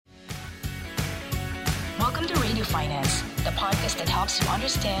Radio Finance, the podcast that helps you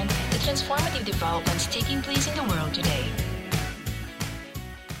understand the transformative developments taking place in the world today.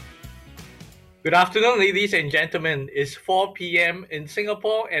 Good afternoon, ladies and gentlemen. It's 4 p.m. in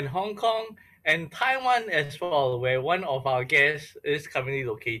Singapore and Hong Kong and Taiwan as well, where one of our guests is currently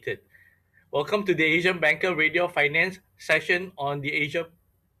located. Welcome to the Asian Banker Radio Finance session on the Asia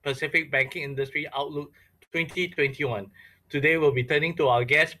Pacific Banking Industry Outlook 2021. Today we'll be turning to our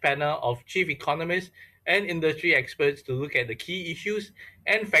guest panel of chief economists and industry experts to look at the key issues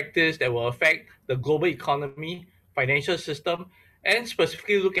and factors that will affect the global economy, financial system, and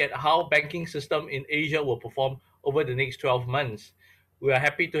specifically look at how banking system in Asia will perform over the next 12 months. We are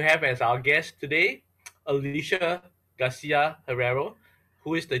happy to have as our guest today Alicia Garcia Herrero,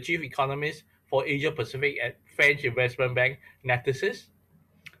 who is the chief economist for Asia Pacific at French investment bank Natixis.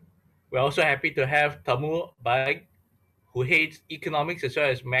 We're also happy to have Taimur Baig, who heads economics as well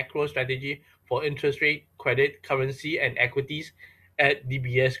as macro strategy for interest rate, credit, currency, and equities at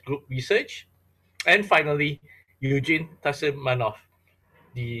DBS Group Research. And finally, Eugene Tasimanov,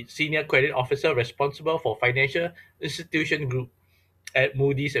 the senior credit officer responsible for financial institution group at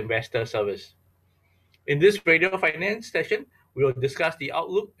Moody's Investor Service. In this radio finance session, we will discuss the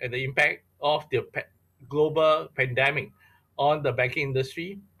outlook and the impact of the global pandemic on the banking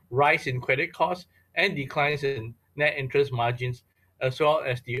industry, rise in credit costs, and declines in net interest margins, as well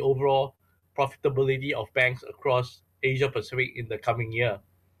as the overall profitability of banks across Asia Pacific in the coming year.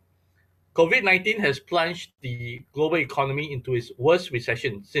 COVID-19 has plunged the global economy into its worst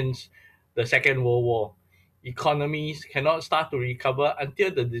recession since the Second World War. Economies cannot start to recover until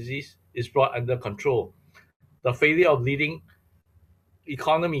the disease is brought under control. The failure of leading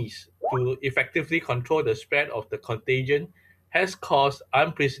economies to effectively control the spread of the contagion has caused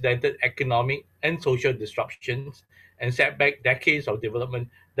unprecedented economic and social disruptions and set back decades of development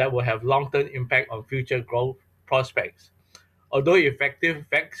that will have long-term impact on future growth prospects. Although effective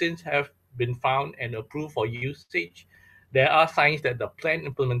vaccines have been found and approved for usage, there are signs that the planned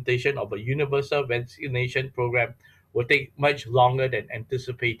implementation of a universal vaccination program will take much longer than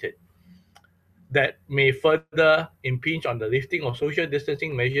anticipated. That may further impinge on the lifting of social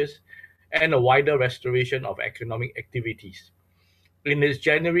distancing measures and a wider restoration of economic activities. In its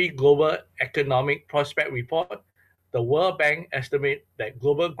January Global Economic Prospect Report, the World Bank estimates that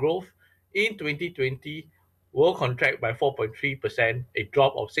global growth in 2020 will contract by 4.3%, a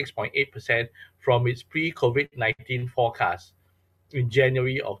drop of 6.8% from its pre-COVID-19 forecast in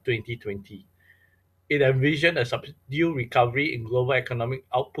January of 2020. It envisioned a subdued recovery in global economic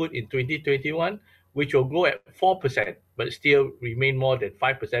output in 2021, which will grow at 4%, but still remain more than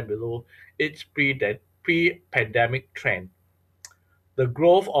 5% below its pre-pandemic trend. The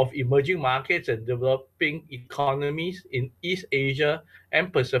growth of emerging markets and developing economies in East Asia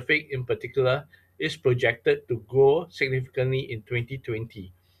and Pacific in particular is projected to grow significantly in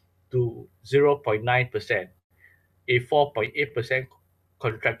 2020 to 0.9%, a 4.8%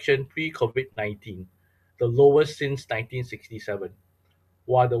 contraction pre-COVID-19, the lowest since 1967.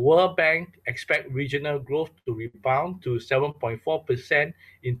 While the World Bank expects regional growth to rebound to 7.4%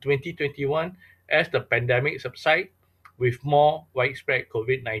 in 2021 as the pandemic subsides with more widespread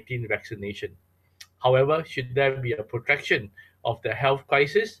COVID-19 vaccination. However, should there be a protraction of the health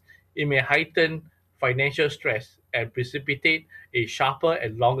crisis, it may heighten financial stress and precipitate a sharper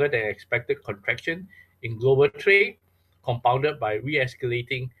and longer than expected contraction in global trade, compounded by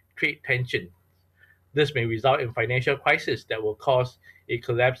re-escalating trade tensions. This may result in financial crisis that will cause a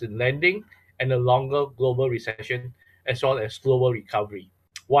collapse in lending and a longer global recession, as well as slower recovery.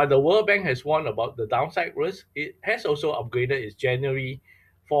 While the World Bank has warned about the downside risk, it has also upgraded its January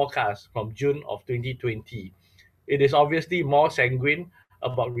forecast from June of 2020. It is obviously more sanguine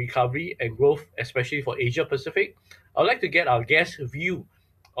about recovery and growth, especially for Asia Pacific. I'd like to get our guests' view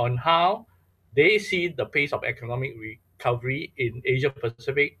on how they see the pace of economic recovery in Asia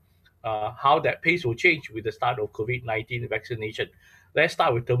Pacific, how that pace will change with the start of COVID-19 vaccination. Let's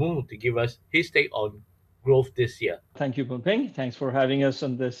start with Taimur to give us his take on growth this year. Thank you, Boon Ping. Thanks for having us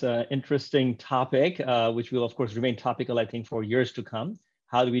on this interesting topic, which will, of course, remain topical, I think, for years to come.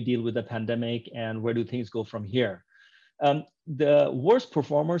 How do we deal with the pandemic and where do things go from here? The worst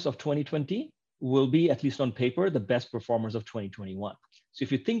performers of 2020 will be, at least on paper, the best performers of 2021. So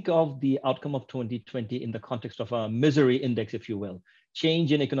if you think of the outcome of 2020 in the context of a misery index, if you will,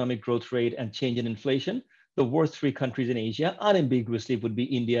 change in economic growth rate and change in inflation, the worst three countries in Asia unambiguously would be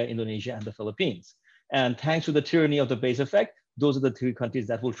India, Indonesia, and the Philippines. And thanks to the tyranny of the base effect, those are the three countries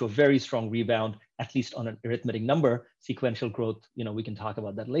that will show very strong rebound, at least on an arithmetic number. Sequential growth, we can talk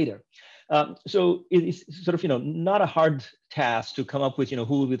about that later. So it is sort of, not a hard task to come up with, who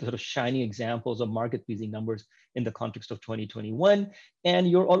will be the sort of shining examples of market-pleasing numbers in the context of 2021. And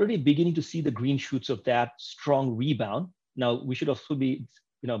you're already beginning to see the green shoots of that strong rebound. Now, we should also be,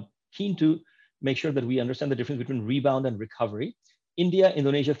 keen to make sure that we understand the difference between rebound and recovery. India,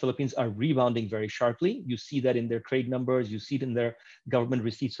 Indonesia, Philippines are rebounding very sharply. You see that in their trade numbers, you see it in their government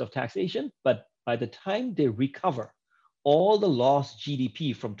receipts of taxation, but by the time they recover all the lost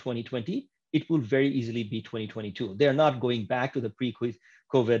GDP from 2020, it will very easily be 2022. They're not going back to the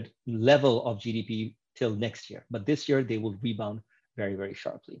pre-COVID level of GDP till next year, but this year they will rebound very, very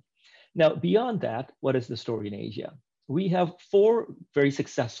sharply. Now, beyond that, what is the story in Asia? We have 4 very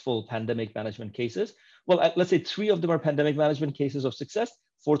successful pandemic management cases. Well, let's say 3 of them are pandemic management cases of success.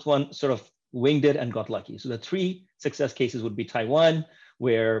 4th one sort of winged it and got lucky. So the 3 success cases would be Taiwan,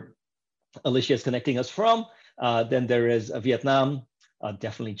 where Alicia is connecting us from. Then there is Vietnam,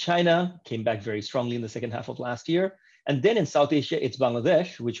 definitely China, came back very strongly in the second half of last year. And then in South Asia, it's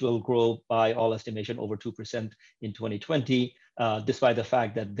Bangladesh, which will grow by all estimation over 2% in 2020, despite the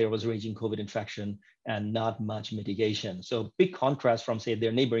fact that there was raging COVID infection and not much mitigation. So big contrast from, say,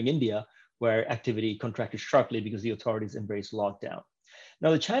 their neighboring India, where activity contracted sharply because the authorities embraced lockdown. Now,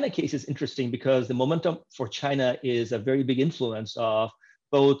 the China case is interesting because the momentum for China is a very big influence of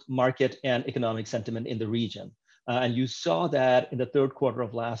both market and economic sentiment in the region. And you saw that in the 3rd quarter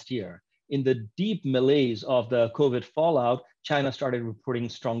of last year. In the deep malaise of the COVID fallout, China started reporting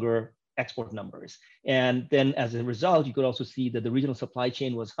stronger export numbers. And then as a result, you could also see that the regional supply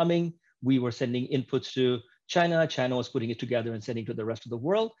chain was humming. We were sending inputs to China. China was putting it together and sending to the rest of the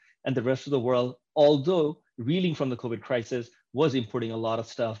world. And the rest of the world, although reeling from the COVID crisis, was importing a lot of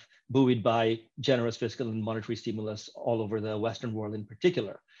stuff, buoyed by generous fiscal and monetary stimulus all over the Western world in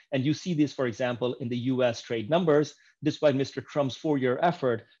particular. And you see this, for example, in the US trade numbers. Despite Mr. Trump's 4-year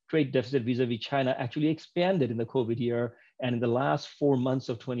effort, trade deficit vis-a-vis China actually expanded in the COVID year. And in the last 4 months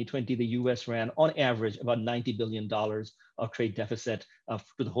of 2020, the US ran on average about $90 billion of trade deficit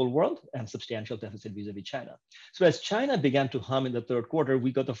to the whole world and substantial deficit vis-a-vis China. So as China began to hum in the 3rd quarter,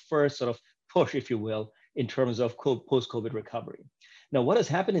 we got the first sort of push, if you will, in terms of post-COVID recovery. Now, what has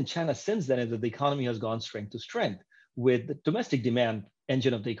happened in China since then is that the economy has gone strength to strength, with the domestic demand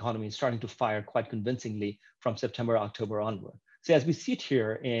engine of the economy starting to fire quite convincingly from September, October onward. So as we sit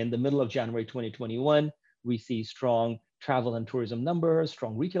here in the middle of January 2021, we see strong travel and tourism numbers,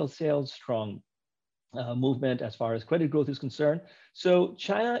 strong retail sales, strong movement as far as credit growth is concerned. So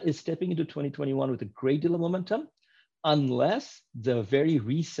China is stepping into 2021 with a great deal of momentum, unless the very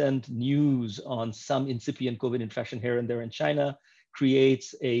recent news on some incipient COVID infection here and there in China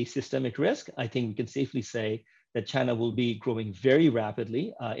creates a systemic risk. I think we can safely say that China will be growing very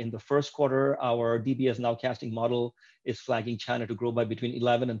rapidly. In the 1st quarter, our DBS nowcasting model is flagging China to grow by between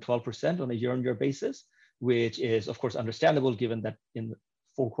 11 and 12% on a year-on-year basis, which is, of course, understandable given that in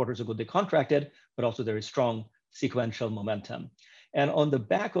 4 quarters ago they contracted, but also there is strong sequential momentum. And on the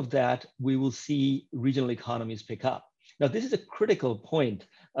back of that, we will see regional economies pick up. Now, this is a critical point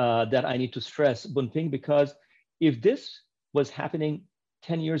that I need to stress, Bunping, because if this was happening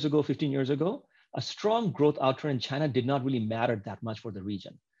 10 years ago, 15 years ago, a strong growth outturn in China did not really matter that much for the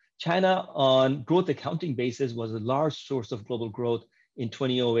region. China, on growth accounting basis, was a large source of global growth in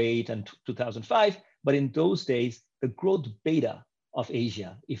 2008 and 2005. But in those days, the growth beta of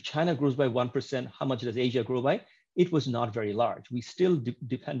Asia, if China grows by 1%, how much does Asia grow by? It was not very large. We still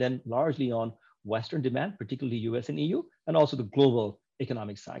dependent largely on Western demand, particularly US and EU, and also the global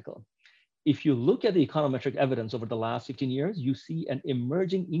economic cycle. If you look at the econometric evidence over the last 15 years, you see an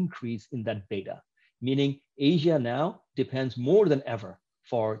emerging increase in that beta, meaning Asia now depends more than ever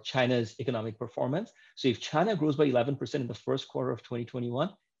for China's economic performance. So if China grows by 11% in the 1st quarter of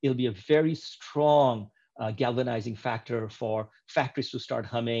 2021, it'll be a very strong galvanizing factor for factories to start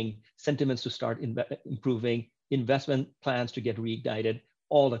humming, sentiments to start improving, investment plans to get reignited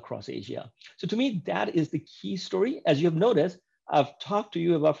all across Asia. So to me, that is the key story. As you have noticed, I've talked to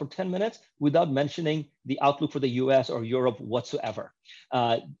you about for 10 minutes without mentioning the outlook for the US or Europe whatsoever.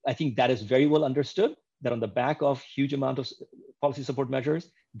 I think that is very well understood, that on the back of huge amount of policy support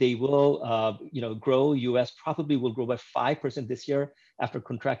measures, they will grow. US probably will grow by 5% this year after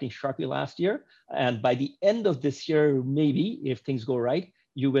contracting sharply last year. And by the end of this year, maybe, if things go right,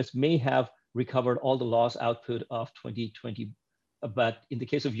 US may have recovered all the lost output of 2020. But in the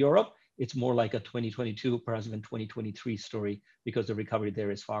case of Europe, it's more like a 2022, perhaps even 2023 story, because the recovery there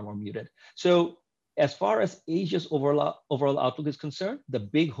is far more muted. So as far as Asia's overall outlook is concerned, the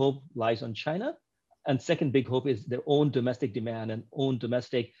big hope lies on China. And second big hope is their own domestic demand and own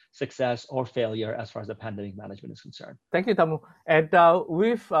domestic success or failure as far as the pandemic management is concerned. Thank you, Tamu. And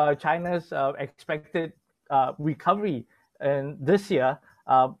with China's expected recovery in this year,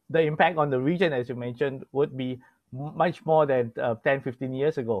 the impact on the region, as you mentioned, would be much more than 10, 15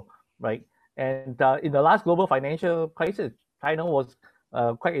 years ago, right? And in the last global financial crisis, China was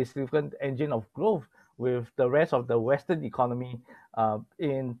quite a significant engine of growth, with the rest of the Western economy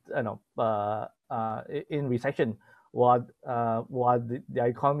in recession, while the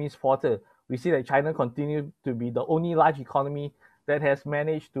economies falter. We see that China continues to be the only large economy that has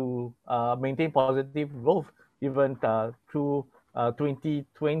managed to maintain positive growth even through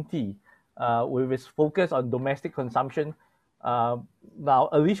 2020, with its focus on domestic consumption. Now,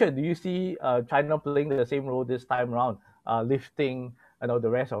 Alicia, do you see China playing the same role this time around, lifting the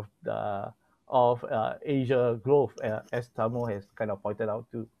rest of Asia growth, as Tamu has kind of pointed out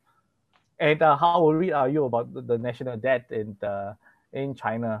too? And how worried are you about the national debt in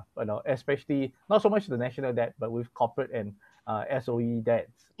China? Especially not so much the national debt, but with corporate and SOE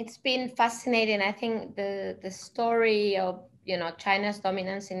debts. It's been fascinating. I think the story of China's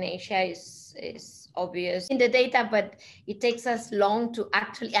dominance in Asia is obvious in the data, but it takes us long to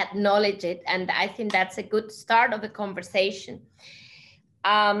actually acknowledge it. And I think that's a good start of the conversation.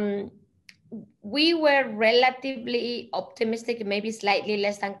 We were relatively optimistic, maybe slightly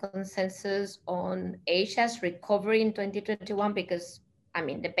less than consensus, on Asia's recovery in 2021 because,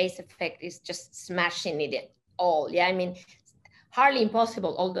 the base effect is just smashing it all. Yeah, hardly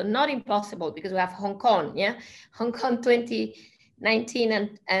impossible, although not impossible because we have Hong Kong, Hong Kong 2019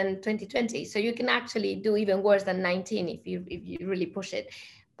 and 2020. So you can actually do even worse than 19 if you really push it.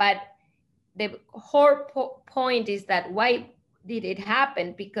 But the whole point is that why did it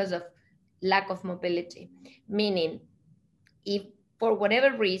happen? Because of lack of mobility, meaning if for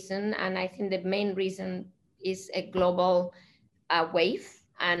whatever reason, and I think the main reason is a global wave,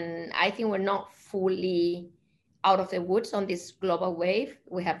 and I think we're not fully out of the woods on this global wave.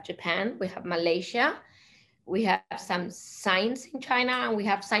 We have Japan, we have Malaysia, we have some signs in China, and we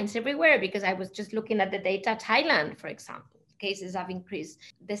have signs everywhere, because I was just looking at the data. Thailand, for example, cases have increased.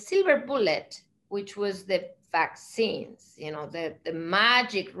 The silver bullet, which was the vaccines, the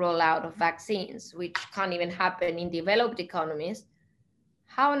magic rollout of vaccines, which can't even happen in developed economies.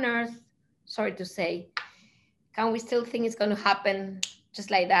 How on earth, sorry to say, can we still think it's going to happen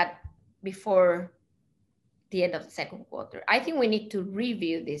just like that before the end of the second quarter? I think we need to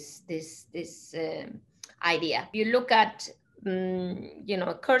review this idea. You look at,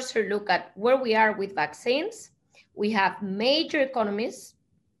 a cursor look at where we are with vaccines. We have major economies,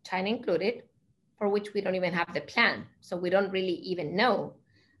 China included, for which we don't even have the plan. So we don't really even know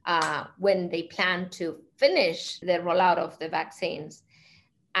when they plan to finish the rollout of the vaccines.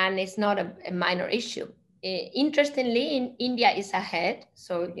 And it's not a minor issue. Interestingly, India is ahead.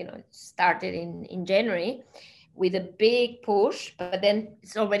 So, it started in January with a big push, but then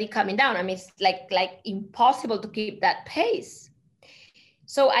it's already coming down. It's like impossible to keep that pace.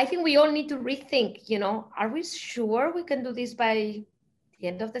 So I think we all need to rethink, are we sure we can do this by the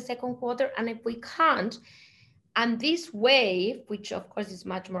end of the second quarter? And if we can't, and this wave, which of course is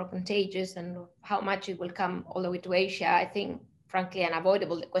much more contagious, and how much it will come all the way to Asia, I think, frankly,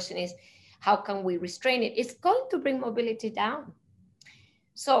 unavoidable. The question is, how can we restrain it? It's going to bring mobility down.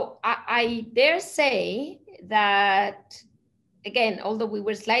 So I dare say that, again, although we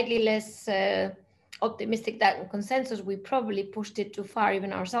were slightly less optimistic than consensus, we probably pushed it too far,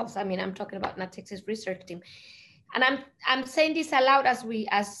 even ourselves. I'm talking about Natix's research team. And I'm saying this aloud as we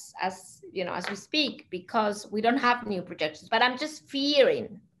speak, because we don't have new projections. But I'm just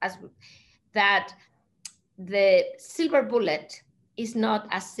fearing that the silver bullet is not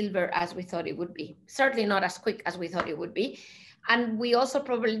as silver as we thought it would be. Certainly not as quick as we thought it would be. And we also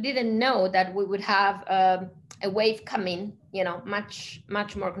probably didn't know that we would have a wave coming, much,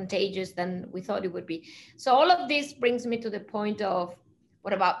 much more contagious than we thought it would be. So all of this brings me to the point of,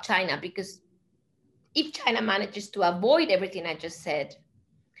 what about China? Because if China manages to avoid everything I just said,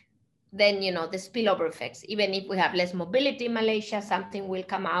 then, the spillover effects, even if we have less mobility in Malaysia, something will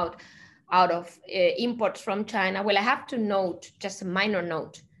come out of imports from China. Well, I have to note, just a minor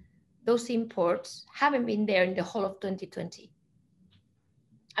note, those imports haven't been there in the whole of 2020.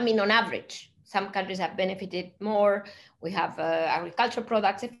 On average, some countries have benefited more. We have agricultural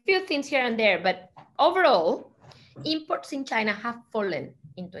products, a few things here and there, but overall, imports in China have fallen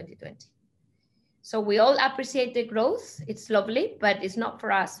in 2020. So we all appreciate the growth. It's lovely, but it's not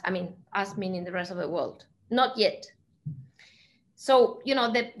for us. Us meaning the rest of the world, not yet. So,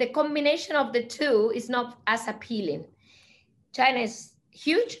 the combination of the two is not as appealing. China is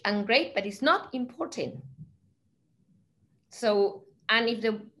huge and great, but it's not important. So, and if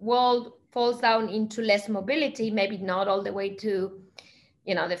the world falls down into less mobility, maybe not all the way to,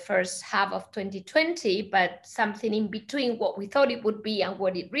 you know, the first half of 2020, but something in between what we thought it would be and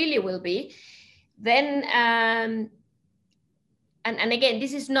what it really will be, then, and again,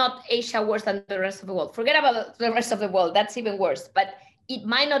 this is not Asia worse than the rest of the world. Forget about the rest of the world, that's even worse, but it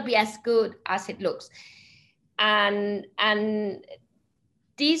might not be as good as it looks. And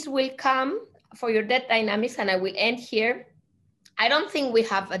this will come for your debt dynamics, and I will end here. I don't think we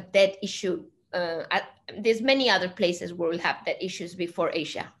have a debt issue. There's many other places where we'll have debt issues before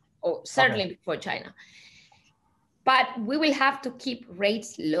Asia, or certainly before China. But we will have to keep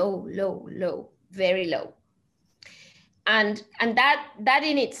rates low, low, low, very low. And that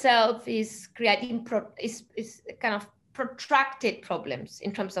in itself is creating is kind of protracted problems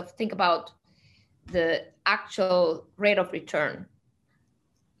in terms of, think about the actual rate of return.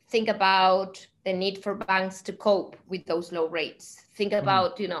 Think about the need for banks to cope with those low rates. Think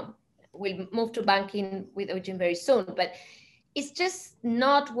about, you know, we'll move to banking with Eugene very soon, but it's just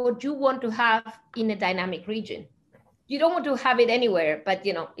not what you want to have in a dynamic region. You don't want to have it anywhere, but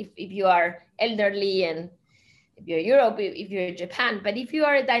you know, if you are elderly, and if you're Europe, if you're Japan, but if you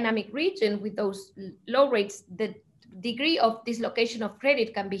are a dynamic region with those low rates, the degree of dislocation of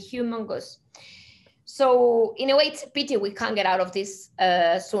credit can be humongous. So in a way, it's a pity we can't get out of this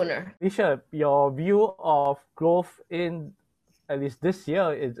sooner. Alicia, your view of growth in at least this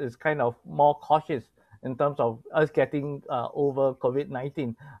year is kind of more cautious in terms of us getting over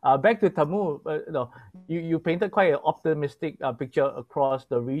COVID-19. Back to Tamu, you painted quite an optimistic picture across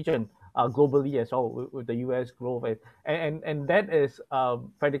the region, globally as well, with the US growth, and that is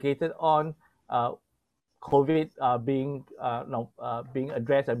predicated on COVID being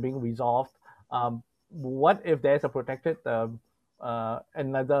addressed and being resolved. What if there's a protected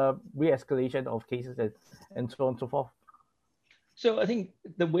another re-escalation of cases and so on and so forth? So I think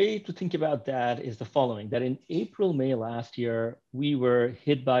the way to think about that is the following, that in April, May last year, we were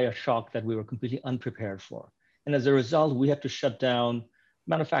hit by a shock that we were completely unprepared for. And as a result, we had to shut down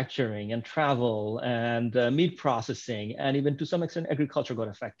manufacturing and travel and meat processing, and even to some extent, agriculture got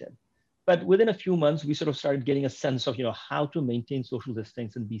affected. But within a few months, we sort of started getting a sense of, you know, how to maintain social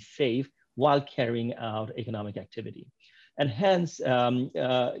distance and be safe while carrying out economic activity. And hence, you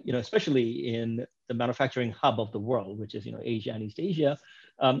know, especially in the manufacturing hub of the world, which is, you know, Asia and East Asia,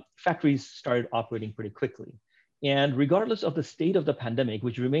 factories started operating pretty quickly. And regardless of the state of the pandemic,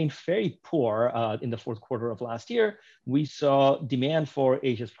 which remained very poor in the fourth quarter of last year, we saw demand for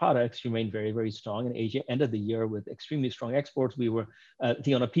Asia's products remain very, very strong. And Asia ended the year with extremely strong exports. We were, I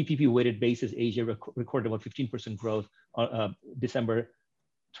think on a PPP weighted basis, Asia recorded about 15% growth on November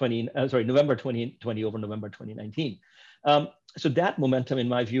 2020 over November 2019. So that momentum, in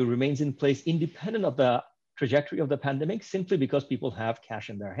my view, remains in place independent of the trajectory of the pandemic, simply because people have cash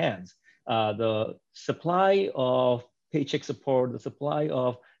in their hands. The supply of paycheck support, the supply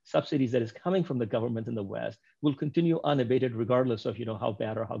of subsidies that is coming from the government in the West will continue unabated regardless of, you know, how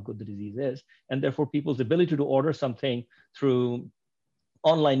bad or how good the disease is. And therefore, people's ability to order something through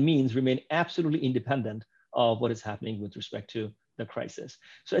online means remain absolutely independent of what is happening with respect to the crisis.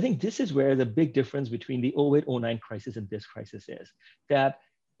 So I think this is where the big difference between the 08-09 crisis and this crisis is, that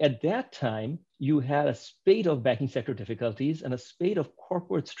at that time, you had a spate of banking sector difficulties and a spate of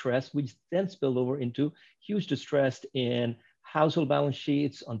corporate stress, which then spilled over into huge distress in household balance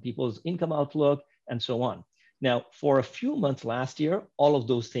sheets, on people's income outlook, and so on. Now, for a few months last year, all of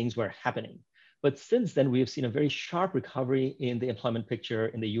those things were happening. But since then, we have seen a very sharp recovery in the employment picture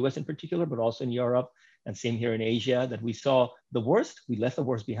in the US in particular, but also in Europe, and same here in Asia, that we saw the worst, we left the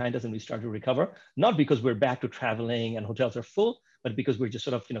worst behind us and we started to recover, not because we're back to traveling and hotels are full, but because we're just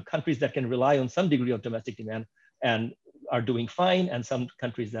sort of, you know, countries that can rely on some degree of domestic demand and are doing fine, and some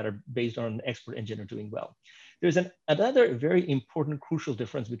countries that are based on an export engine are doing well. There's another very important, crucial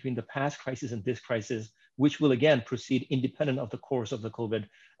difference between the past crisis and this crisis, which will again proceed independent of the course of the COVID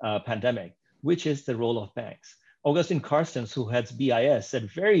pandemic, which is the role of banks. Augustine Carstens, who heads BIS,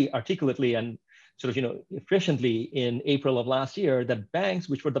 said very articulately and sort of, you know, efficiently in April of last year that banks,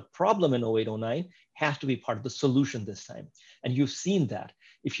 which were the problem in 08-09, have to be part of the solution this time. And you've seen that.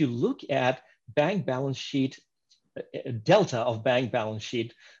 If you look at bank balance sheet, delta of bank balance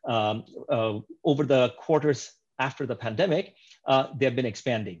sheet over the quarters after the pandemic, they've been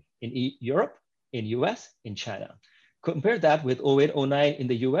expanding in Europe, in US, in China. Compare that with 08-09 in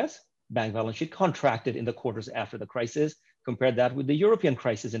the US, bank balance sheet contracted in the quarters after the crisis. Compare that with the European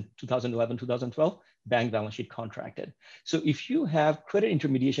crisis in 2011, 2012, bank balance sheet contracted. So if you have credit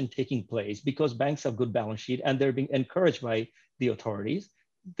intermediation taking place because banks have good balance sheet and they're being encouraged by the authorities,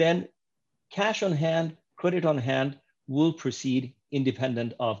 then cash on hand, credit on hand will proceed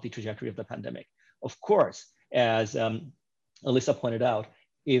independent of the trajectory of the pandemic. Of course, as Alyssa pointed out,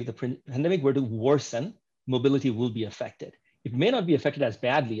 if the pandemic were to worsen, mobility will be affected. It may not be affected as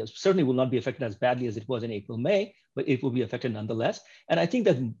badly, certainly will not be affected as badly as it was in April, May, but it will be affected nonetheless. And I think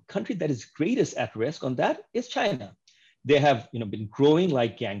that the country that is greatest at risk on that is China. They have been growing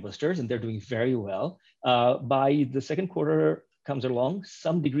like gangbusters and they're doing very well. By the second quarter comes along,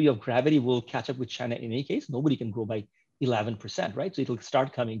 some degree of gravity will catch up with China in any case. Nobody can grow by 11%, right? So it'll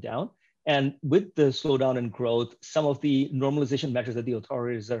start coming down. And with the slowdown in growth, some of the normalization measures that the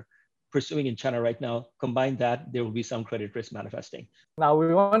authorities are pursuing in China right now, combine that, there will be some credit risk manifesting. Now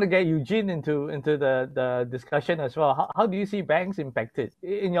we want to get Eugene into the discussion as well. How do you see banks impacted?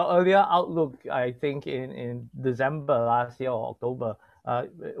 In your earlier outlook, I think in December last year or October,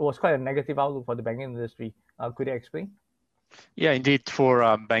 it was quite a negative outlook for the banking industry. Could you explain? Yeah, indeed,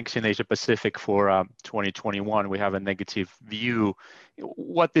 for banks in Asia Pacific for 2021, we have a negative view.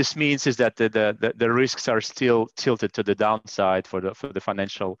 What this means is that the risks are still tilted to the downside for the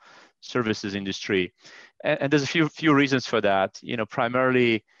financial services industry, and there's a few reasons for that.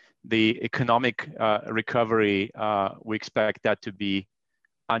 Primarily the economic recovery. We expect that to be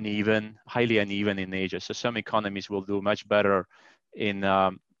uneven, highly uneven in Asia. So some economies will do much better in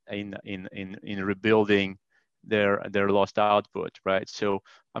rebuilding their lost output, right? So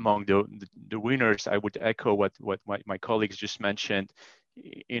among the winners, I would echo what my colleagues just mentioned.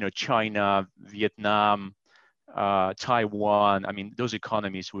 China, Vietnam, Taiwan. I mean, those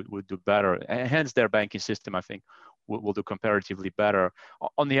economies would do better, and hence their banking system, I think, will do comparatively better.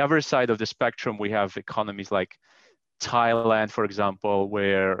 On the other side of the spectrum, we have economies like Thailand, for example,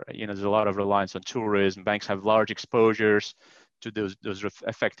 where there's a lot of reliance on tourism. Banks have large exposures to those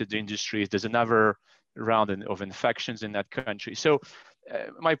affected industries. There's another round of infections in that country. So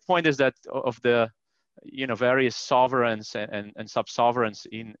my point is that of the various sovereigns and sub-sovereigns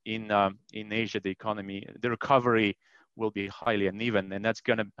in Asia, the economy, the recovery will be highly uneven, and that's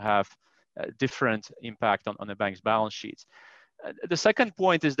going to have a different impact on the bank's balance sheets. The second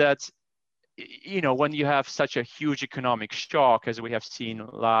point is that when you have such a huge economic shock as we have seen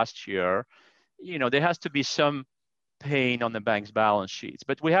last year, there has to be some pain on the bank's balance sheets,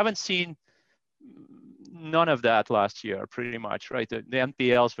 but we haven't seen none of that last year, pretty much, right? The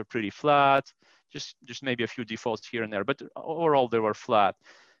NPLs were pretty flat, just maybe a few defaults here and there, but overall they were flat.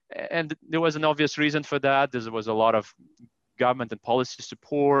 And there was an obvious reason for that. There was a lot of government and policy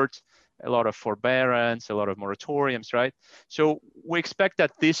support, a lot of forbearance, a lot of moratoriums, right? So we expect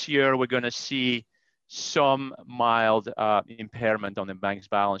that this year we're going to see some mild impairment on the bank's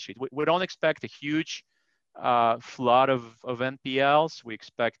balance sheet. We don't expect a huge flood of NPLs. We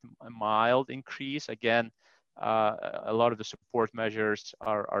expect a mild increase. Again, a lot of the support measures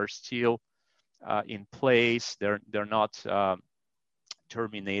are still in place. They're not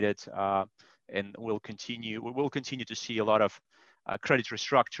terminated, and we will continue to see a lot of credit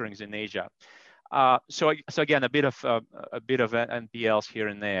restructurings in Asia. So again, a bit of NPLs here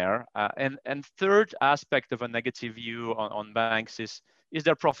and there. And third aspect of a negative view on banks is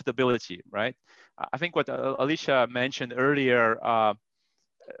their profitability, right? I think what Alicia mentioned earlier,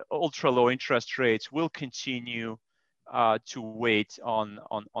 ultra low interest rates will continue to wait on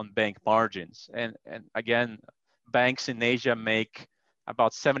bank margins. And again, banks in Asia make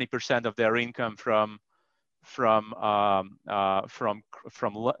about 70% of their income from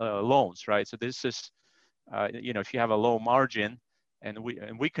loans, right? So this is, if you have a low margin and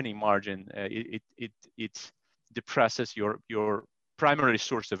weakening margin, it depresses your primary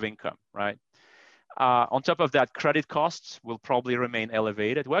source of income, right? On top of that, credit costs will probably remain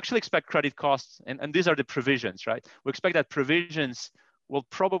elevated. We actually expect credit costs, and these are the provisions, right? We expect that provisions will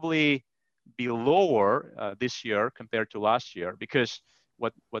probably be lower this year compared to last year, because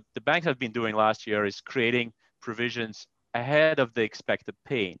what the banks have been doing last year is creating provisions ahead of the expected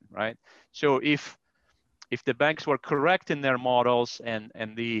pain, right? So if the banks were correct in their models and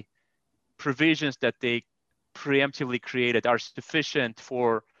the provisions that they preemptively created are sufficient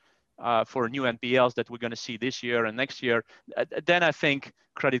for new NPLs that we're going to see this year and next year, then I think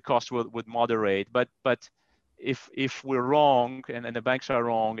credit costs would moderate. But if we're wrong and the banks are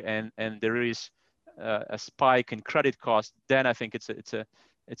wrong and there is a spike in credit costs, then I think it's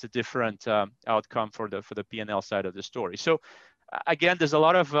a different outcome for the P&L side of the story. So again, there's a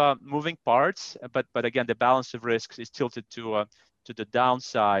lot of moving parts, but again, the balance of risks is tilted to the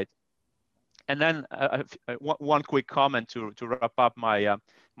downside. And then one quick comment to wrap up my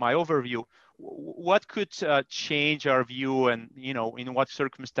my overview. What could change our view, and in what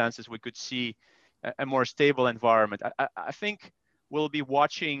circumstances we could see a more stable environment? I think we'll be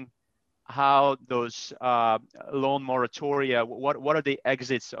watching how those loan moratoria, what are the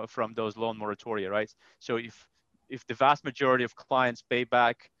exits from those loan moratoria, right? So if the vast majority of clients pay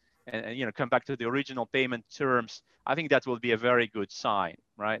back and come back to the original payment terms, I think that will be a very good sign,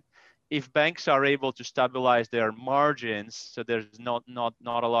 right? If banks are able to stabilize their margins, so there's not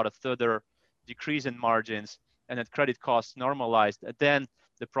a lot of further decrease in margins, and that credit costs normalized, then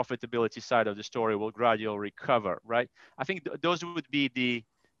the profitability side of the story will gradually recover, right? I think those would be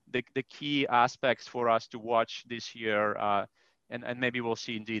the key aspects for us to watch this year, and maybe we'll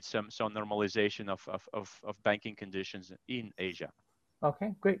see indeed some normalization of banking conditions in Asia.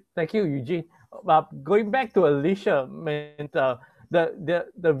 Okay, great. Thank you, Eugene. Going back to Alicia,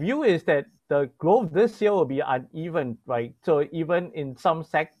 the view is that the growth this year will be uneven, right? So even in some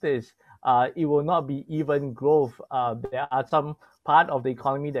sectors, it will not be even growth. There are some part of the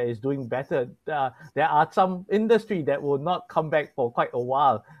economy that is doing better. There are some industry that will not come back for quite a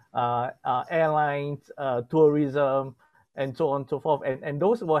while. Airlines, tourism, and so on and so forth. And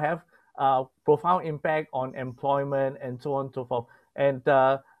those will have profound impact on employment and so on and so forth. And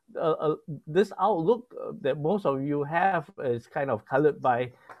this outlook that most of you have is kind of colored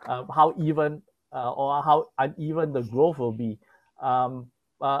by how even or how uneven the growth will be.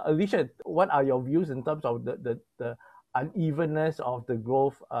 Alicia, what are your views in terms of the unevenness of the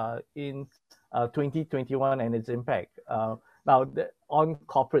growth in 2021 and its impact? Now, on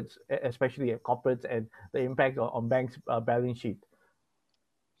corporates, especially corporates, and the impact on banks' balance sheet.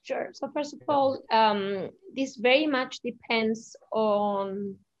 Sure. So first of all, this very much depends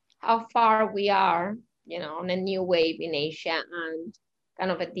on how far we are, on a new wave in Asia, and kind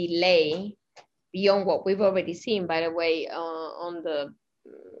of a delay beyond what we've already seen, by the way, on the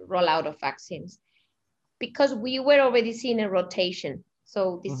rollout of vaccines, because we were already seeing a rotation.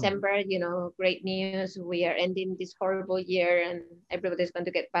 So December, great news. We are ending this horrible year and everybody's going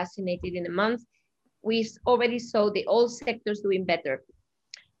to get vaccinated in a month. We already saw the oil sectors doing better,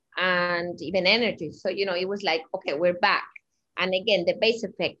 and even energy. So, it was like, okay, we're back. And again, the base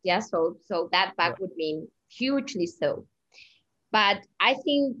effect, yeah. So that back would mean hugely so. But I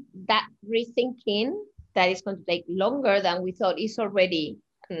think that rethinking that is going to take longer than we thought is already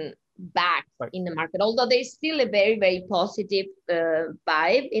back in the market. Although there's still a very, very positive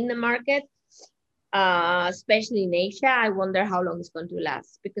vibe in the market, especially in Asia. I wonder how long it's going to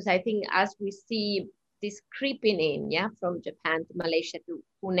last, because I think as we see this creeping in, from Japan to Malaysia to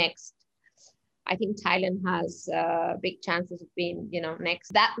who next, I think Thailand has big chances of being,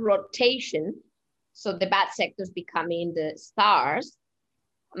 next. That rotation, so the bad sectors becoming the stars,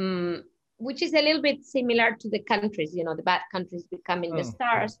 which is a little bit similar to the countries, the bad countries becoming the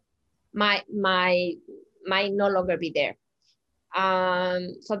stars, might no longer be there.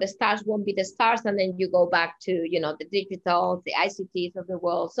 So the stars won't be the stars, and then you go back to, the digital, the ICTs of the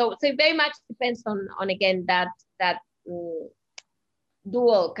world. So it very much depends on again, that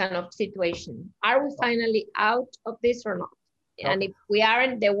dual kind of situation. Are we finally out of this or not? And if we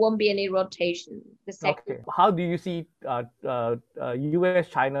aren't, there won't be any rotation. The second. Okay. How do you see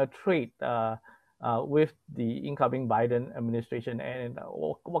U.S.-China trade with the incoming Biden administration, and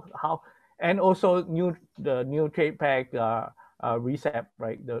how, and also the new trade pact, RCEP,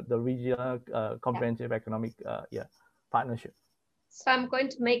 right? The regional comprehensive economic partnership. So I'm going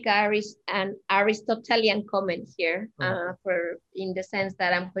to make an Aristotelian comment here, in the sense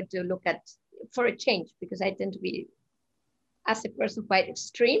that I'm going to look at for a change, because I tend to be, as a person, quite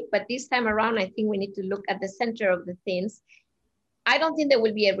extreme. But this time around, I think we need to look at the center of the things. I don't think there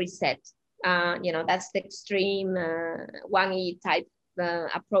will be a reset. That's the extreme Wang Yi type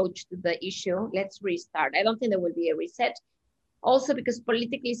approach to the issue. Let's restart. I don't think there will be a reset. Also, because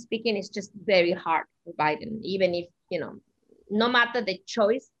politically speaking, it's just very hard for Biden, even if, no matter the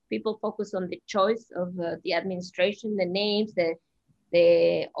choice, people focus on the choice of the administration, the names,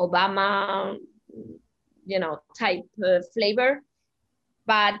 the Obama, type flavor.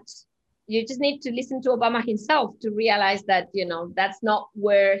 But you just need to listen to Obama himself to realize that, that's not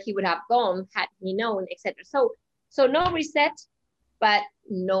where he would have gone had he known, etc. So no reset, but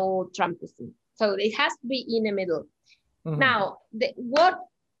no Trumpism. So it has to be in the middle. Now, what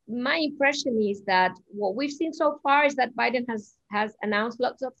my impression is that what we've seen so far is that Biden has announced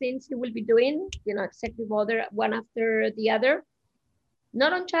lots of things he will be doing, executive order, one after the other,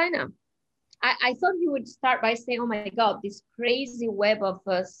 not on China. I thought he would start by saying, oh my God, this crazy web of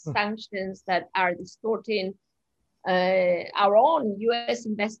sanctions that are distorting our own US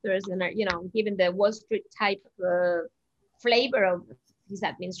investors and, given the Wall Street type flavor of his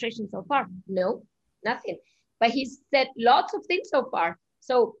administration so far? No, nothing. But he's said lots of things so far.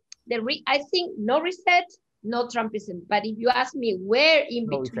 So I think no reset, no Trumpism. But if you ask me where in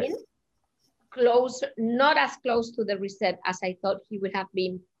between, close, not as close to the reset as I thought he would have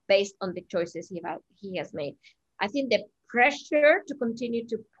been based on the choices he has made. I think the pressure to continue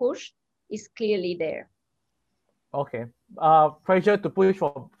to push is clearly there. Okay. Pressure to push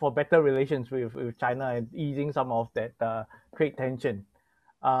for better relations with China and easing some of that trade tension.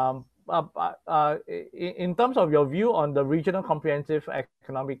 In terms of your view on the regional comprehensive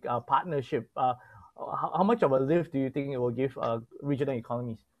economic partnership, how much of a lift do you think it will give regional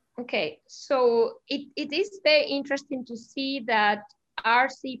economies? Okay, so it is very interesting to see that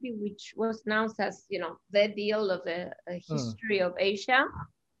RCEP, which was announced as the deal of the history of Asia,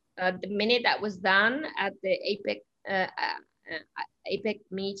 the minute that was done at the APEC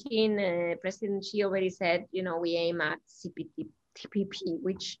meeting, President Xi already said, we aim at CPTPP,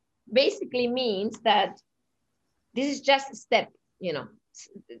 which basically means that this is just a step.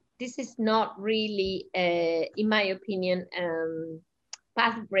 This is not really, in my opinion,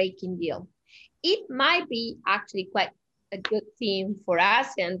 path-breaking deal. It might be actually quite a good thing for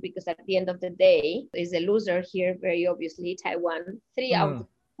ASEAN, because at the end of the day, is a loser here, very obviously, Taiwan. 3 out of the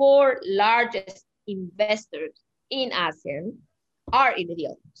 4 largest investors in ASEAN are in the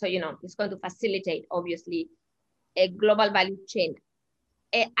deal. So, it's going to facilitate, obviously, a global value chain,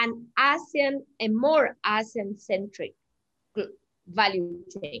 a more ASEAN-centric value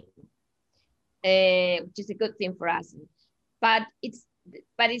chain, which is a good thing for ASEAN. But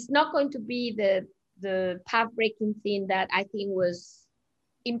it's not going to be the path-breaking thing that I think was,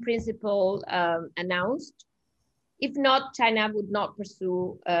 in principle, announced. If not, China would not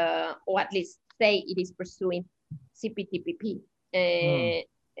pursue, or at least say it is pursuing CPTPP.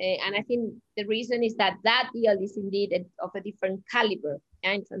 And I think the reason is that deal is indeed of a different caliber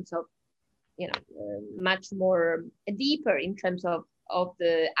in terms of, much more deeper in terms of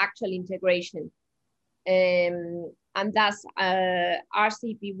the actual integration. And thus,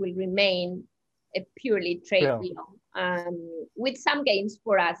 RCEP will remain a purely trade deal, with some gains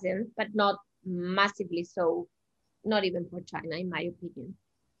for ASEAN, but not massively so, not even for China, in my opinion.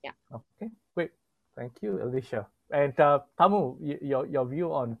 Yeah. Okay, great. Thank you, Alicia. And Tamu, your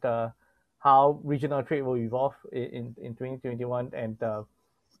view on how regional trade will evolve in 2021, and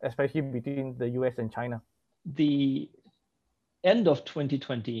especially between the US and China? The end of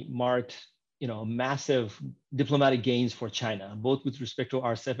 2020 marked massive diplomatic gains for China, both with respect to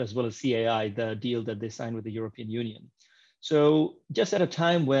RCEP as well as CAI, the deal that they signed with the European Union. So just at a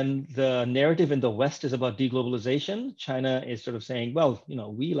time when the narrative in the West is about deglobalization, China is sort of saying, well,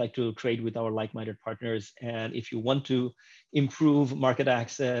 we like to trade with our like-minded partners. And if you want to improve market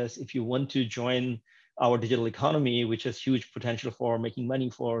access, if you want to join our digital economy, which has huge potential for making money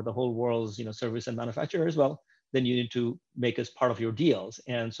for the whole world's service and manufacturers, well, then you need to make us part of your deals.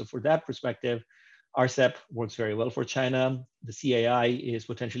 And so for that perspective, RCEP works very well for China. The CAI is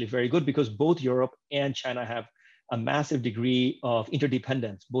potentially very good because both Europe and China have a massive degree of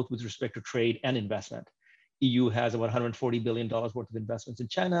interdependence, both with respect to trade and investment. EU has about $140 billion worth of investments in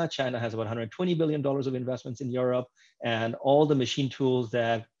China. China has about $120 billion of investments in Europe. And all the machine tools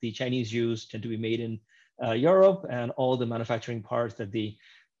that the Chinese use tend to be made in Europe, and all the manufacturing parts that the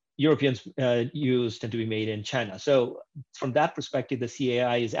Europeans use tend to be made in China. So from that perspective, the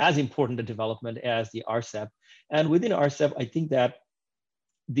CAI is as important a development as the RCEP. And within RCEP, I think that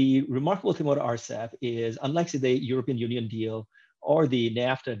the remarkable thing about RCEP is, unlike say, the European Union deal or the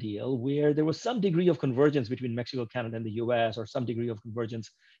NAFTA deal, where there was some degree of convergence between Mexico, Canada, and the US, or some degree of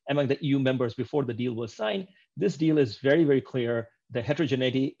convergence among the EU members before the deal was signed, this deal is very, very clear. The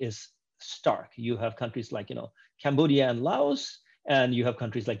heterogeneity is stark. You have countries like Cambodia and Laos, and you have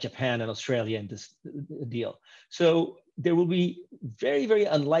countries like Japan and Australia in this deal. So there will be very, very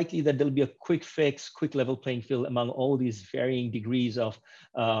unlikely that there'll be a quick fix, quick level playing field among all these varying degrees of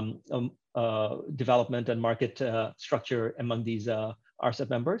development and market structure among these RCEP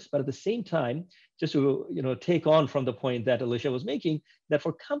members. But at the same time, just to take on from the point that Alicia was making, that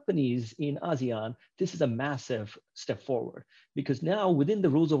for companies in ASEAN, this is a massive step forward, because now within the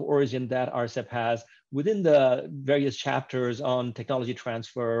rules of origin that RCEP has, within the various chapters on technology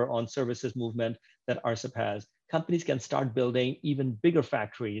transfer, on services movement that RCEP has, companies can start building even bigger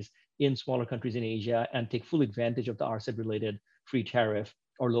factories in smaller countries in Asia and take full advantage of the RCEP related free tariff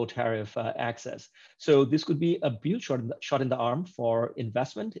or low tariff access. So this could be a huge shot in the arm for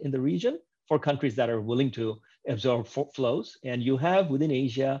investment in the region for countries that are willing to absorb flows. And you have within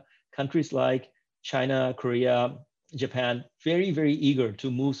Asia, countries like China, Korea, Japan, very, very eager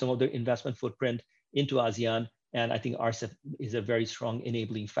to move some of their investment footprint into ASEAN. And I think RCEP is a very strong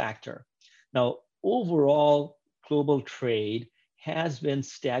enabling factor. Now, overall, global trade has been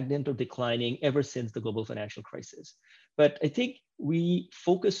stagnant or declining ever since the global financial crisis. But I think we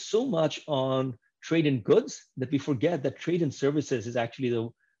focus so much on trade in goods that we forget that trade in services is actually the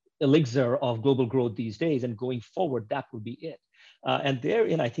elixir of global growth these days. And going forward, that will be it. And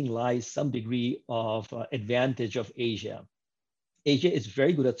therein, I think, lies some degree of advantage of Asia. Asia is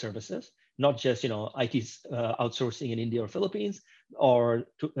very good at services, not just IT outsourcing in India or Philippines, or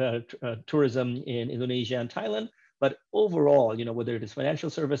tourism in Indonesia and Thailand, but overall, whether it is financial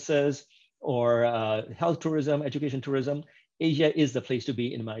services or health tourism, education tourism, Asia is the place to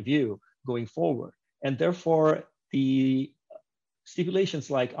be, in my view, going forward. And therefore, the stipulations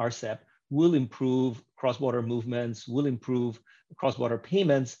like RCEP will improve cross-border movements, will improve cross-border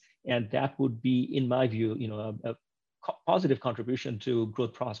payments, and that would be, in my view, a positive contribution to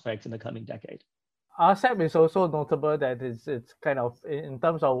growth prospects in the coming decade. RCEP is also notable that it's kind of, in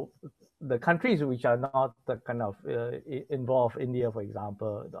terms of the countries which are not kind of involved, India, for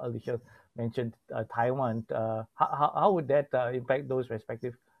example, Alicia mentioned Taiwan. How would that impact those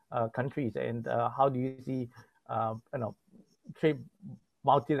respective countries, and how do you see trade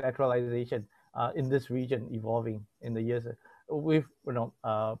multilateralization in this region evolving in the years with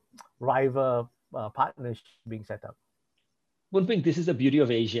rival partnerships being set up? One thing, this is the beauty of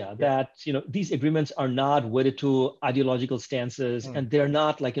Asia, that these agreements are not wedded to ideological stances, and they're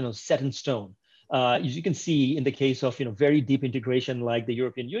not like set in stone. As you can see in the case of very deep integration like the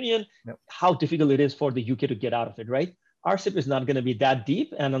European Union, how difficult it is for the UK to get out of it, right? RCEP is not going to be that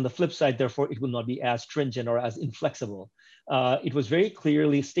deep, and on the flip side, therefore, it will not be as stringent or as inflexible. It was very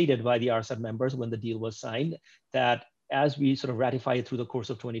clearly stated by the RCEP members when the deal was signed that as we sort of ratify it through the course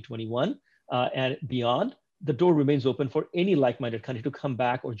of 2021 and beyond, the door remains open for any like-minded country to come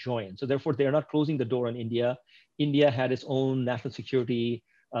back or join. So therefore, they're not closing the door on India. India had its own national security,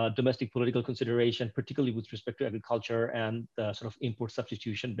 domestic political consideration, particularly with respect to agriculture and the sort of import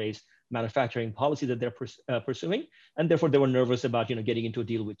substitution-based manufacturing policy that they're pursuing. And therefore, they were nervous about getting into a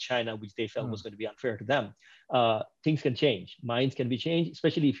deal with China, which they felt was going to be unfair to them. Things can change. Minds can be changed,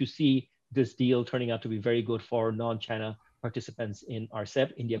 especially if you see this deal turning out to be very good for non-China participants in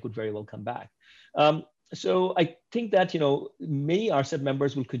RCEP. India could very well come back. So I think that many RCEP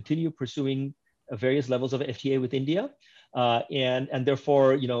members will continue pursuing various levels of FTA with India, and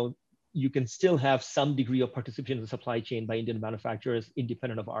therefore you can still have some degree of participation in the supply chain by Indian manufacturers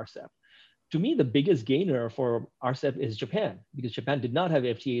independent of RCEP. To me, the biggest gainer for RCEP is Japan, because Japan did not have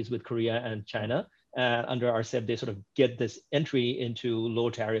FTAs with Korea and China. Under RCEP, they sort of get this entry into low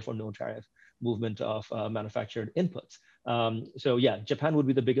tariff or no tariff movement of manufactured inputs. So yeah, Japan would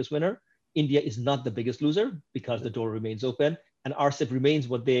be the biggest winner. India is not the biggest loser because the door remains open, and RCEP remains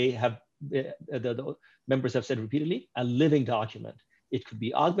what they have, the members have said repeatedly, a living document. It could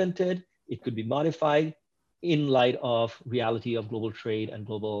be augmented, it could be modified in light of reality of global trade and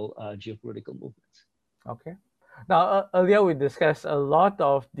global geopolitical movements. Okay. Now, earlier we discussed a lot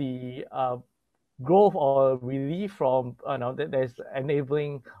of the growth or relief from, there's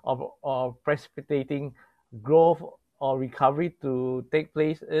enabling or precipitating growth or recovery to take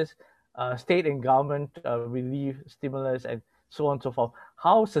place is state and government relief, stimulus, and so on and so forth.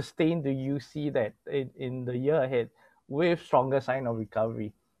 How sustained do you see that in the year ahead with stronger sign of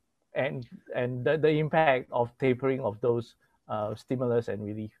recovery and the impact of tapering of those stimulus and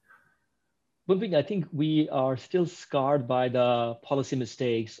relief? One thing, I think we are still scarred by the policy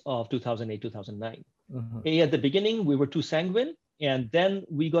mistakes of 2008, 2009. At the beginning, we were too sanguine, and then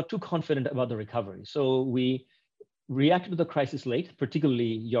we got too confident about the recovery. So we reacted to the crisis late, particularly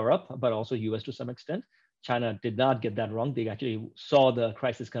Europe, but also US to some extent. China did not get that wrong. They actually saw the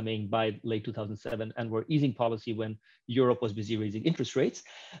crisis coming by late 2007 and were easing policy when Europe was busy raising interest rates.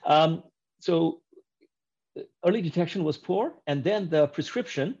 So early detection was poor, and then the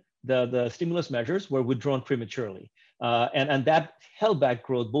prescription, the stimulus measures were withdrawn prematurely. And that held back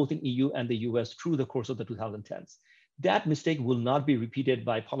growth both in EU and the US through the course of the 2010s. That mistake will not be repeated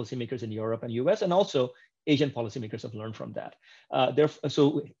by policymakers in Europe and US, and also Asian policymakers have learned from that.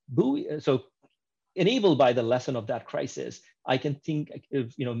 So enabled by the lesson of that crisis, I can think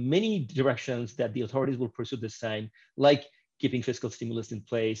of many directions that the authorities will pursue this time, like keeping fiscal stimulus in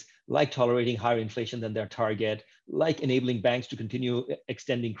place, like tolerating higher inflation than their target, like enabling banks to continue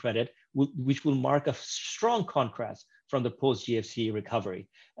extending credit, which will mark a strong contrast from the post-GFC recovery.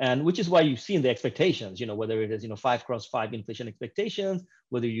 And which is why you see in the expectations, whether it is 5x5 inflation expectations,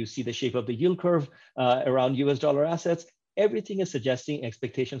 whether you see the shape of the yield curve around US dollar assets, everything is suggesting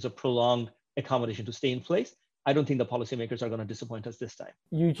expectations of prolonged accommodation to stay in place. I don't think the policymakers are going to disappoint us this time.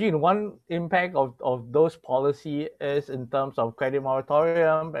 Eugene, one impact of those policy is in terms of credit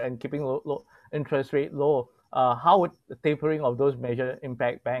moratorium and keeping low interest rate low. How would the tapering of those measures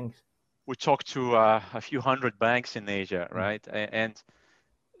impact banks? We talked to a few hundred banks in Asia, right? And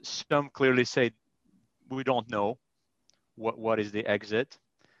some clearly say we don't know what is the exit.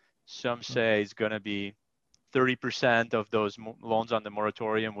 Some say it's going to be 30% of those loans on the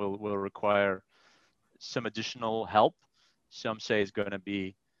moratorium will require some additional help. Some say it's going to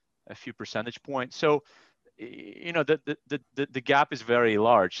be a few percentage points. So, you know, the gap is very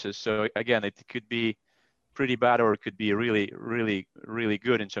large. So again, it could be pretty bad, or it could be really, really, really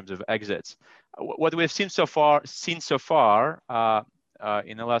good in terms of exits. What we've seen so far in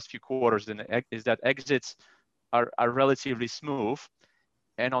the last few quarters is that exits are relatively smooth.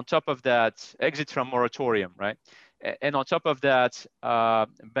 And on top of that, exit from moratorium, right? And on top of that,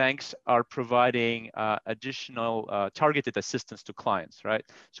 banks are providing additional targeted assistance to clients, right?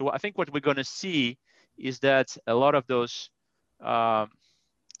 So I think what we're going to see is that a lot of those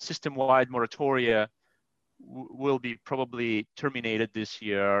system-wide moratoria will be probably terminated this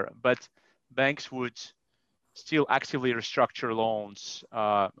year, but banks would still actively restructure loans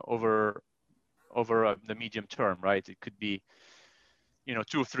over the medium term, right? It could be, you know,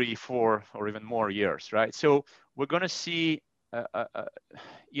 2, 3, 4, or even more years, right? So we're going to see,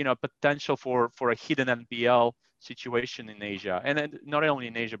 you know, potential for a hidden NPL situation in Asia, and not only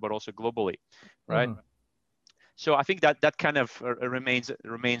in Asia but also globally, right? Mm-hmm. So I think that kind of remains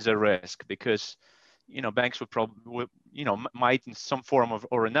a risk, because, you know, banks would probably, you know, might in some form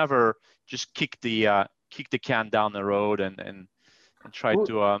or another just kick the can down the road and try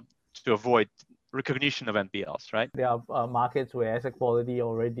to avoid recognition of NPLs, right? There are markets where asset quality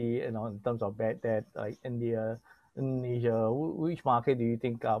already, you know, in terms of bad debt, like India, Indonesia. Which market do you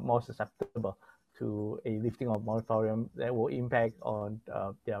think are more susceptible to a lifting of moratorium that will impact on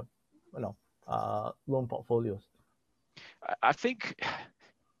their, you know, loan portfolios? I think,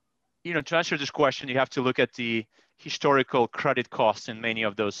 you know, to answer this question, you have to look at the historical credit costs in many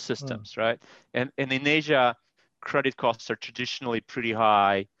of those systems, right? And in Asia, credit costs are traditionally pretty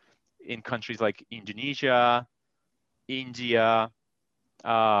high in countries like Indonesia, India,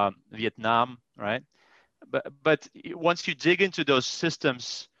 Vietnam, right? But once you dig into those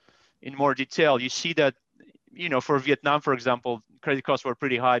systems in more detail, you see that, you know, for Vietnam, for example, credit costs were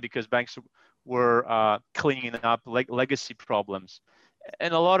pretty high because banks were cleaning up legacy problems.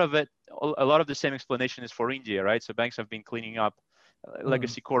 And a lot of the same explanation is for India, right? So banks have been cleaning up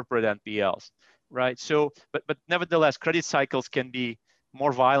legacy corporate NPLs, right? So, but nevertheless, credit cycles can be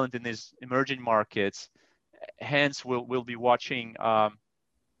more violent in these emerging markets. Hence, we'll be watching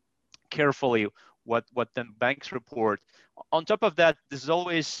carefully what then banks report. On top of that, there's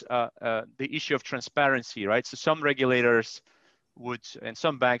always the issue of transparency, right? So some regulators and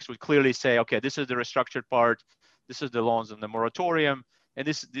some banks would clearly say, okay, this is the restructured part, this is the loans on the moratorium, and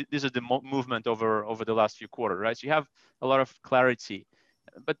this is the movement over the last few quarters, right? So you have a lot of clarity,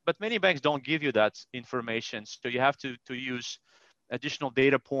 but many banks don't give you that information, so you have to use additional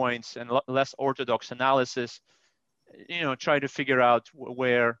data points and less orthodox analysis, you know, try to figure out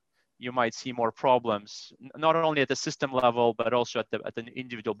where you might see more problems, not only at the system level, but also at the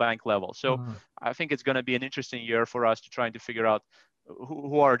individual bank level. So I think it's going to be an interesting year for us to try to figure out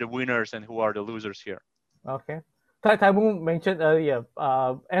who are the winners and who are the losers here. Okay. Tai Bung mentioned earlier,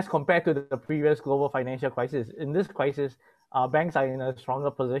 as compared to the previous global financial crisis, in this crisis, banks are in a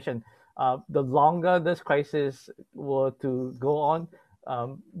stronger position. The longer this crisis were to go on,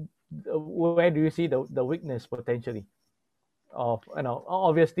 where do you see the weakness potentially? Of, you know,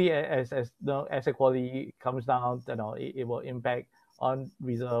 obviously as the asset quality comes down, you know, it will impact on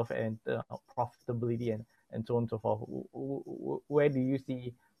reserve and profitability and so on and so forth. Where do you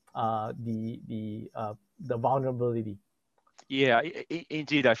see the vulnerability? Yeah,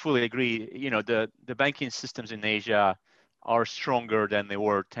 indeed, I fully agree. You know, the banking systems in Asia are stronger than they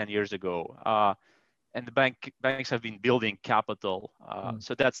were 10 years ago, and the banks have been building capital,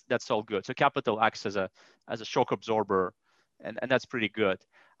 so that's all good. So capital acts as a shock absorber, and that's pretty good.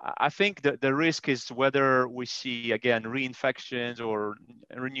 I think that the risk is whether we see again reinfections or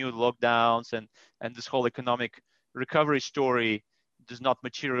renewed lockdowns, and this whole economic recovery story does not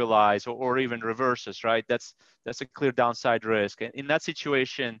materialize or even reverses, right? That's a clear downside risk. And in that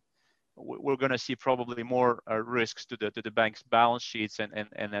situation, we're going to see probably more risks to the bank's balance sheets and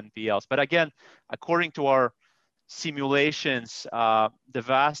NPLs. But again, according to our simulations, the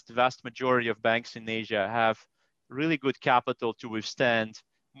vast majority of banks in Asia have really good capital to withstand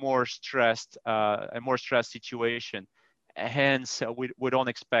a more stressed situation. Hence, we don't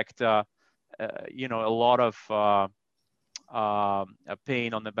expect a a lot of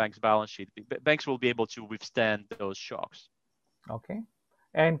pain on the bank's balance sheet. Banks will be able to withstand those shocks. Okay.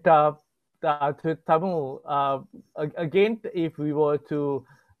 And to Tamu, again, if we were to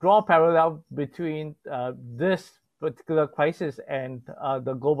draw a parallel between this particular crisis and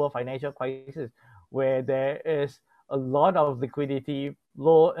the global financial crisis, where there is a lot of liquidity,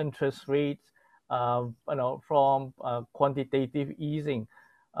 low interest rates, from quantitative easing.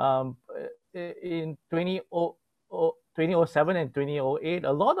 In 2007 and 2008,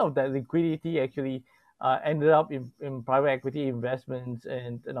 a lot of that liquidity actually ended up in private equity investments,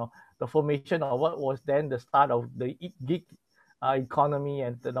 and the formation of what was then the start of the gig economy,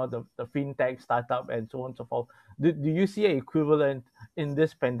 and the fintech startup and so on and so forth. Do you see an equivalent in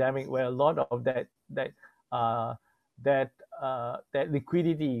this pandemic where a lot of that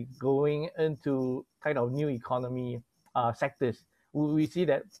liquidity going into kind of new economy sectors? We see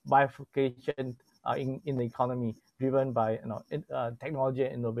that bifurcation in the economy driven by technology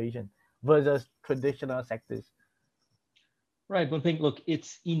and innovation versus traditional sectors. Right, but look,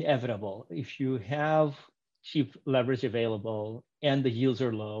 it's inevitable. If you have cheap leverage available and the yields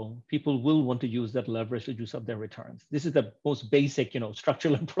are low, people will want to use that leverage to juice up their returns. This is the most basic,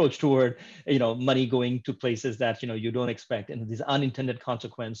 structural approach toward, money going to places that, you don't expect, and this unintended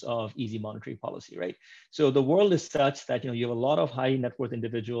consequence of easy monetary policy, right? So the world is such that, you have a lot of high net worth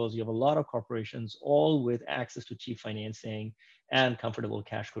individuals, you have a lot of corporations, all with access to cheap financing and comfortable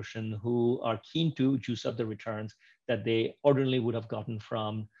cash cushion, who are keen to juice up the returns that they ordinarily would have gotten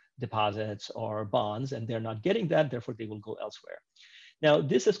from deposits or bonds, and they're not getting that, therefore they will go elsewhere. Now,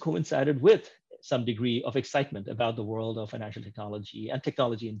 this has coincided with some degree of excitement about the world of financial technology and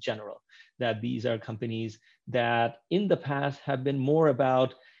technology in general, that these are companies that in the past have been more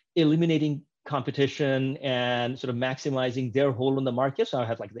about eliminating competition and sort of maximizing their hold on the market. So I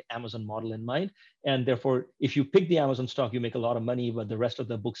have like the Amazon model in mind. And therefore, if you pick the Amazon stock, you make a lot of money, but the rest of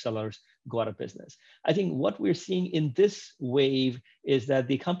the booksellers go out of business. I think what we're seeing in this wave is that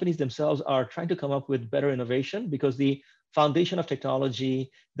the companies themselves are trying to come up with better innovation, because the foundation of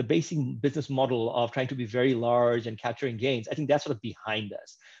technology, the basic business model of trying to be very large and capturing gains, I think that's sort of behind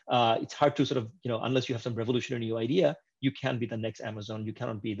us. It's hard to sort of, unless you have some revolutionary new idea, you can't be the next Amazon, you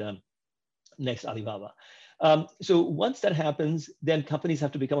cannot be the next Alibaba. So once that happens, then companies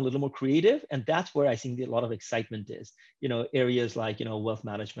have to become a little more creative. And that's where I think a lot of excitement is, areas like, wealth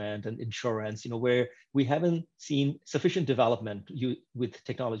management and insurance, where we haven't seen sufficient development with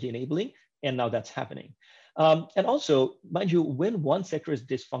technology enabling, and now that's happening. And also, mind you, when one sector is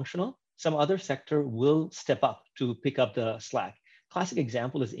dysfunctional, some other sector will step up to pick up the slack. Classic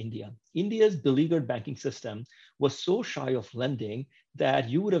example is India. India's beleaguered banking system was so shy of lending that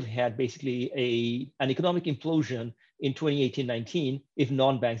you would have had basically an economic implosion in 2018-19 if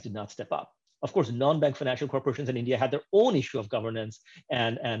non-banks did not step up. Of course, non-bank financial corporations in India had their own issue of governance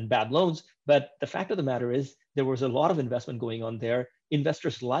and bad loans. But the fact of the matter is there was a lot of investment going on there.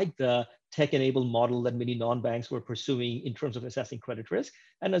 Investors liked the tech-enabled model that many non-banks were pursuing in terms of assessing credit risk.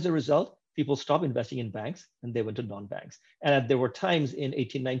 And as a result, people stopped investing in banks and they went to non-banks. And there were times in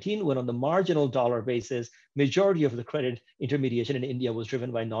 18-19 when on the marginal dollar basis, majority of the credit intermediation in India was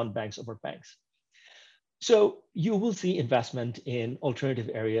driven by non-banks over banks. So you will see investment in alternative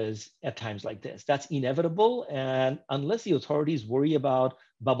areas at times like this. That's inevitable. And unless the authorities worry about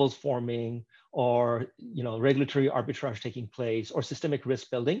bubbles forming or regulatory arbitrage taking place or systemic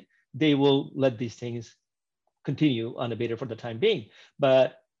risk building, they will let these things continue unabated for the time being.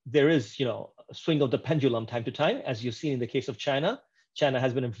 But there is, a swing of the pendulum time to time, as you've seen in the case of China. China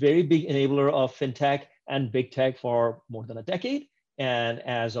has been a very big enabler of fintech and big tech for more than a decade. And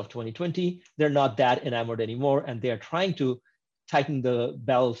as of 2020, they're not that enamored anymore. And they're trying to tighten the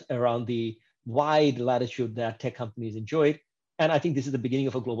belt around the wide latitude that tech companies enjoyed. And I think this is the beginning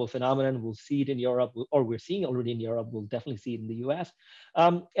of a global phenomenon. We'll see it in Europe, or we're seeing already in Europe. We'll definitely see it in the US.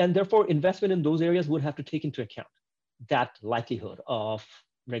 And therefore, investment in those areas would have to take into account that likelihood of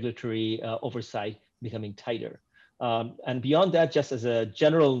regulatory oversight becoming tighter. And beyond that, just as a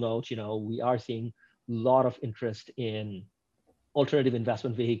general note, we are seeing a lot of interest in alternative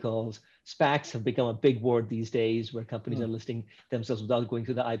investment vehicles. SPACs have become a big word these days, where companies are listing themselves without going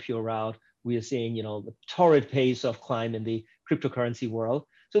through the IPO route. We are seeing, the torrid pace of climb in the cryptocurrency world.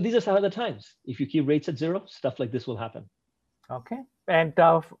 So these are some of the times. If you keep rates at zero, stuff like this will happen. Okay. And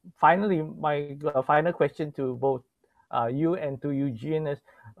finally, my final question to both you and to Eugene is,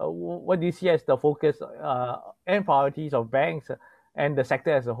 what do you see as the focus and priorities of banks and the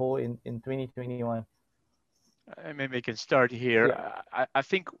sector as a whole in 2021? Maybe I can start here. Yeah. I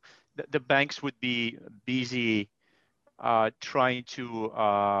think the banks would be busy trying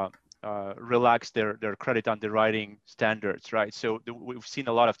to relax their credit underwriting standards, right? So we've seen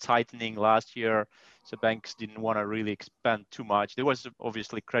a lot of tightening last year. So banks didn't want to really expand too much. There was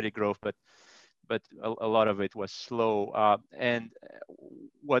obviously credit growth, but a lot of it was slow. And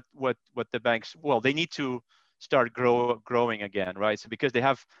what the banks, well, they need to start growing again, right? So because they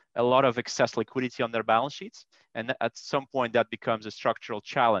have a lot of excess liquidity on their balance sheets, and at some point that becomes a structural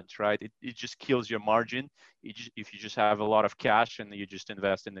challenge, right? It just kills your margin if you just have a lot of cash and you just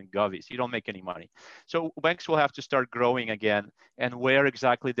invest in govies. You don't make any money. So banks will have to start growing again, and where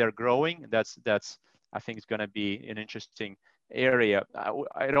exactly they're growing, that's I think it's going to be an interesting area.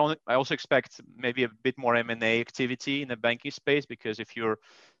 I also expect maybe a bit more M&A activity in the banking space, because if you're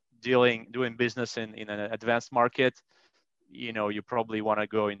doing business in an advanced market, you probably want to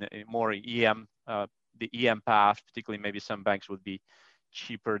go in more EM, the EM path, particularly maybe some banks would be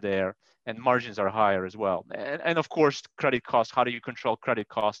cheaper there, and margins are higher as well. And of course, credit costs. How do you control credit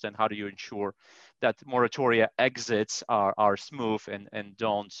costs, and how do you ensure that moratoria exits are smooth and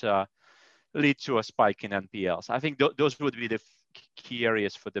don't lead to a spike in NPLs? I think those would be the key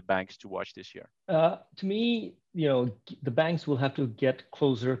areas for the banks to watch this year. To me, the banks will have to get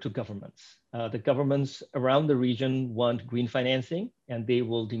closer to governments. The governments around the region want green financing, and they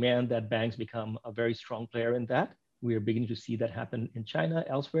will demand that banks become a very strong player in that. We are beginning to see that happen in China,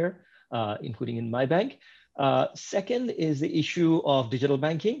 elsewhere, including in my bank. Second is the issue of digital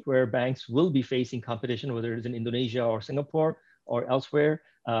banking, where banks will be facing competition, whether it's in Indonesia or Singapore or elsewhere,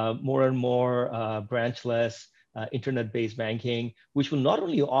 more and more branchless, internet-based banking, which will not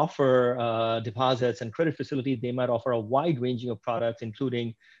only offer deposits and credit facility, they might offer a wide ranging of products,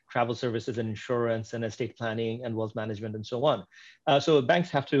 including travel services and insurance and estate planning and wealth management and so on. So banks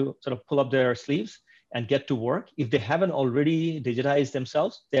have to sort of pull up their sleeves and get to work. If they haven't already digitized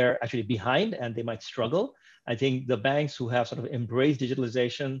themselves, they're actually behind and they might struggle. I think the banks who have sort of embraced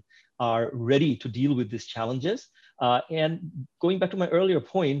digitalization are ready to deal with these challenges. And going back to my earlier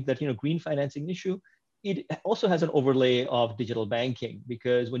point that, green financing issue, it also has an overlay of digital banking,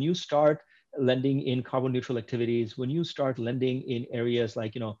 because when you start lending in carbon neutral activities, when you start lending in areas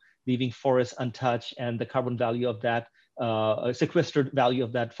like, leaving forests untouched and the carbon value of that, sequestered value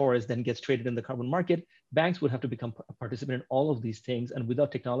of that forest then gets traded in the carbon market, banks would have to become a participant in all of these things. And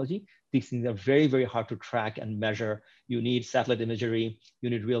without technology, these things are very, very hard to track and measure. You need satellite imagery, you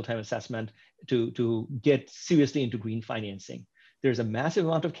need real-time assessment to get seriously into green financing. There's a massive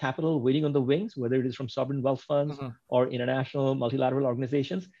amount of capital waiting on the wings, whether it is from sovereign wealth funds or international multilateral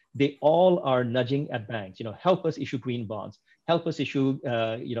organizations. They all are nudging at banks, help us issue green bonds, help us issue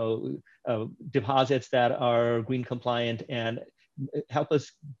deposits that are green compliant, and help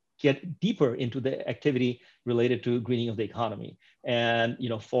us get deeper into the activity related to greening of the economy. And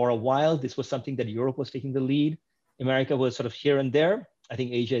for a while, this was something that Europe was taking the lead. America was sort of here and there. I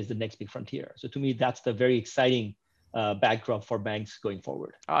think Asia is the next big frontier. So to me, that's the very exciting backdrop for banks going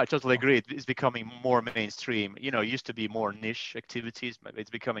forward. I totally agree. It's becoming more mainstream. It used to be more niche activities, but it's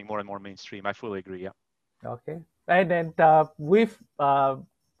becoming more and more mainstream. I fully agree. Yeah. Okay. And then with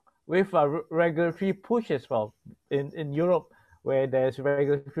regulatory push as well in Europe, where there's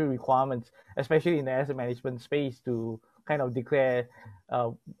regulatory requirements, especially in the asset management space, to kind of declare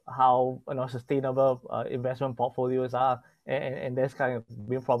how sustainable investment portfolios are, and that's kind of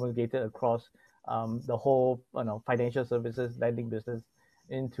been promulgated across the whole financial services lending business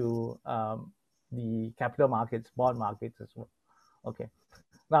into the capital markets, bond markets as well. Okay.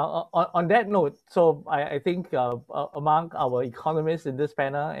 Now, on that note, so I think among our economists in this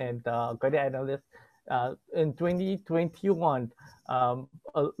panel and credit analysts, in 2021, a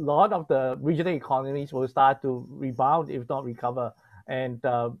lot of the regional economies will start to rebound, if not recover, and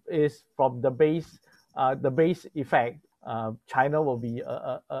is from the base effect. China will be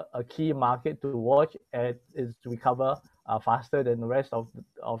a key market to watch and is to recover faster than the rest of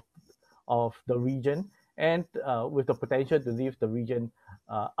the region, and with the potential to lift the region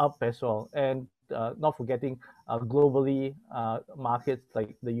up as well. And not forgetting globally, markets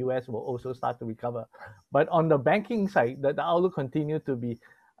like the US will also start to recover. But on the banking side, the outlook continues to be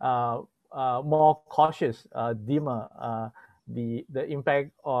more cautious, dimmer. The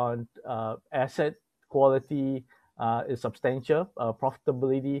impact on asset quality is substantial.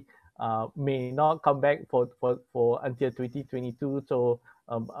 Profitability may not come back for until 2022. So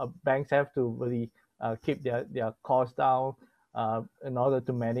banks have to really keep their costs down in order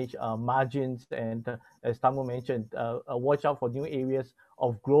to manage margins. And as Tamu mentioned, watch out for new areas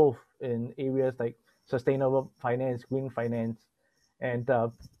of growth in areas like sustainable finance, green finance. And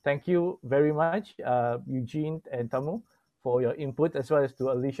thank you very much, Eugene and Tamu, for your input, as well as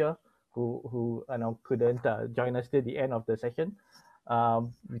to Alicia, who couldn't join us till the end of the session.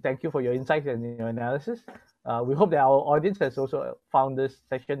 We thank you for your insights and your analysis. We hope that our audience has also found this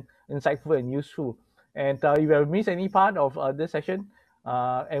session insightful and useful. And if you have missed any part of this session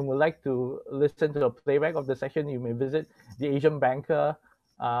and would like to listen to a playback of the session, you may visit the Asian Banker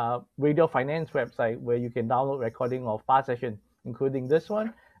Radio Finance website, where you can download recording of past sessions, including this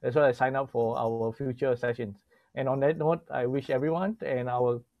one, as well as sign up for our future sessions. And on that note, I wish everyone and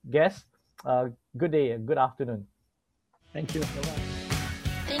our guests good day and good afternoon. Thank you. Bye-bye.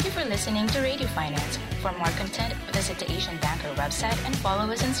 Thank you for listening to Radio Finance. For more content, visit the Asian Banker website and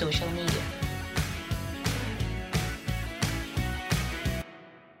follow us on social media.